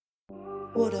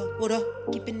Hold up,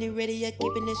 keeping it ready, yeah,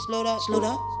 keeping it slowed up.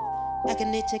 I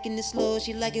can they taking it slow,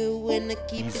 she like it when I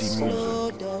keep it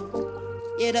slow, dog.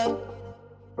 Yeah, dog.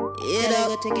 Yeah,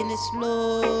 dog. Taking it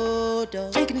slow,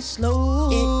 dog. Taking it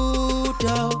slow,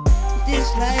 dog. This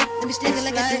life, let me stick it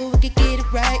like I do, we can get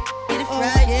it right. Get it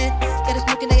right, yeah. Gotta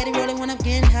smoke it like I got it rolling when I'm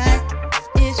getting high.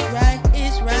 It's right.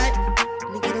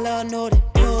 Let me get it all, know that.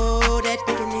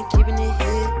 Thinking and keeping it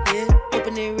here, yeah.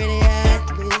 Open it ready, I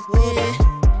live, yeah.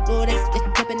 Know that, just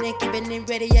keeping it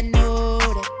ready, I know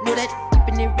that.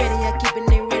 Keeping it ready, I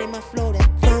keeping it ready, my flow that.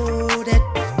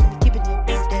 Keeping it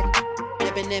work that.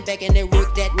 Stepping it back and they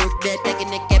work that. Taking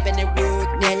the cap and they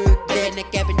work that. Taking the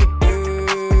cap and they work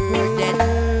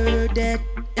that.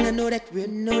 And I know that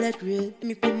real. Let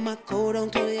me put my coat on,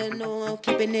 totally I know I'm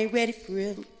keeping it ready for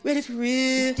real. In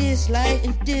this life,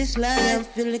 yeah, I'm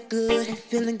feeling good.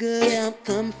 Yeah, I'm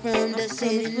coming from the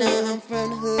city, now I'm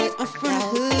from the hood.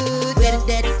 Where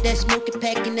that smoking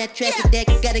pack in that traffic, that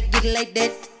gotta get it like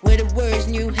that. Where the words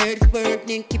and you heard it first,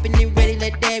 then keeping it ready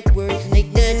like that word.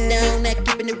 Like that down, not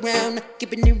keeping it round, not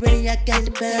keeping it ready, I got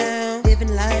the bound.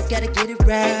 Living life, gotta get it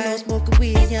right. No smoking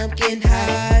weed, yeah, I'm getting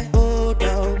high. Oh,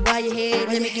 dog, why you hate?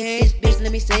 Let me get this bitch,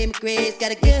 let me say my grace.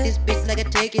 Gotta get this bitch like I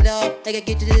take it off. Like I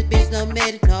get to this bitch, no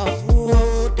made it off.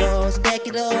 Oh, dog, stack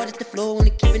it all, that's the flow,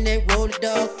 and keeping that roll it,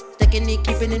 dog. Stacking it,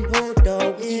 keeping it whole,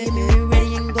 dog. Keeping it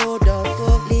ready and go, dog.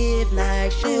 Go live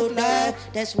life, show love.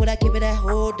 That's what I keep it at,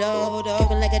 hold, dog.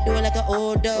 Keep it like I do it like an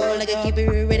old dog. Like I keep it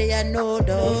ready, I know,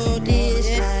 dog. This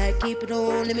life, keep it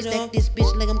on. Let me stack this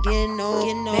bitch like I'm getting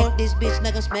on. Make this bitch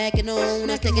like I'm smacking on.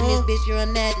 I'm stacking this bitch, you're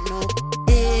on that, no.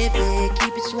 Live it,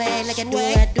 keep it swag like I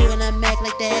do, and I'm act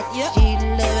like that. She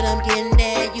love it, I'm getting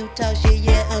that. You talk shit,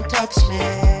 yeah, I'm talking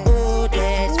smack. Oh,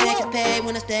 that smack it pay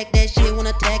when I stack that shit, when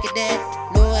I tack it that.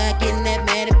 No, I getting that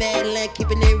mad and bad, like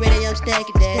keeping it ready, I'm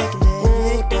stacking that.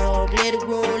 Oh, dog, let it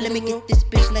roll, let me get this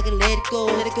bitch like I let it go.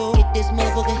 Get this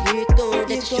motherfucker, here it go. Let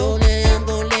the show, now I'm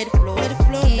gon' let it flow.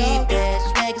 Keep that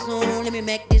swag is on, let me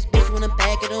make this bitch when I'm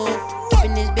pack it on.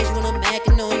 Keeping this bitch when I'm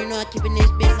macking on, you know I keeping this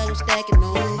bitch like I'm stacking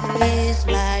on. This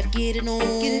life, get it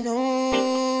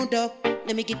on, dog.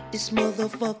 Let me get this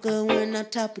motherfucker when I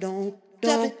top it on.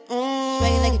 Drop it on.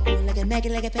 Swag it like it, do it like it, make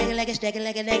it like it, pack it like it, stack it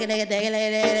like it, like it, like it, like it, like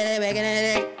it, like it, like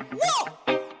it. Whoa!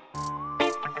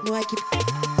 No, I keep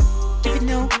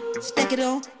it on, stack it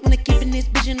on. When I keep in this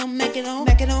bitch and I'm make it on,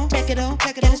 tack it on.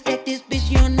 Gotta stack this bitch,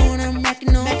 you don't know what I'm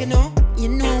racking on. You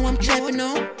know I'm trapping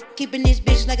on. Keeping this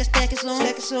bitch like a stack is on.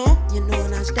 You know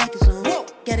when I stack is on.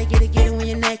 Gotta get it when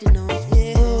you're knocking on.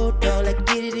 Oh, dog, like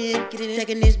get it in.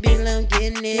 Taking this bitch like I'm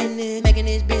getting in. Making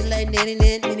this bitch like knitting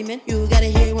in. You gotta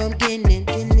hear what I'm getting in.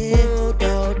 Oh,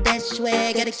 dog, that's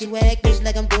swag. Gotta get swag, bitch,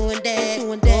 like I'm doing that.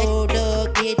 Oh,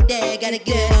 dog, get that. Gotta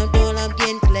get what I'm doing, I'm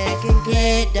getting flat.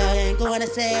 Yeah, dog, ain't going to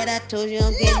say it. I told you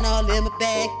I'm getting all in my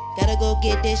bag. Gotta go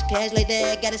get this cash like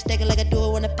that. Gotta stack it like I do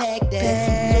it when I pack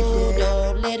that. So,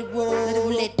 dog, let it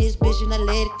roll. Let this bitch and I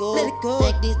let it go.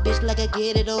 Stack this bitch like I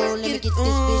get it on. Let me get this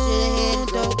bitch in the head,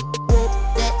 dog.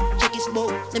 That chicken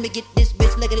smoke. Let me get this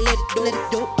bitch like I let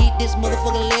it go. Eat this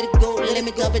motherfucker, let it go. Let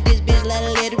me cover this bitch like I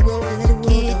let it roll.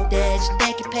 Get that,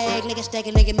 stack it, pack like I stack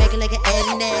it, like I make it, like I add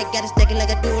in that. Gotta stack it like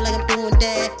I do it, like I'm doing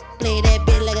that. Play that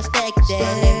bitch like I stack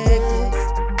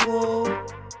that. Whoa,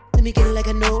 let me get it like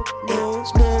I know.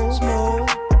 Small.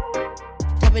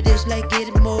 Top of this like get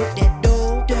it more. That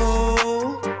dough.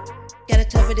 Gotta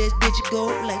top of this bitch go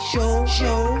like show.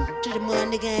 To the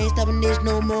money, nigga ain't stopping this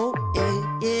no more.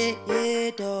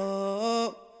 Yeah,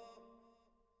 dog.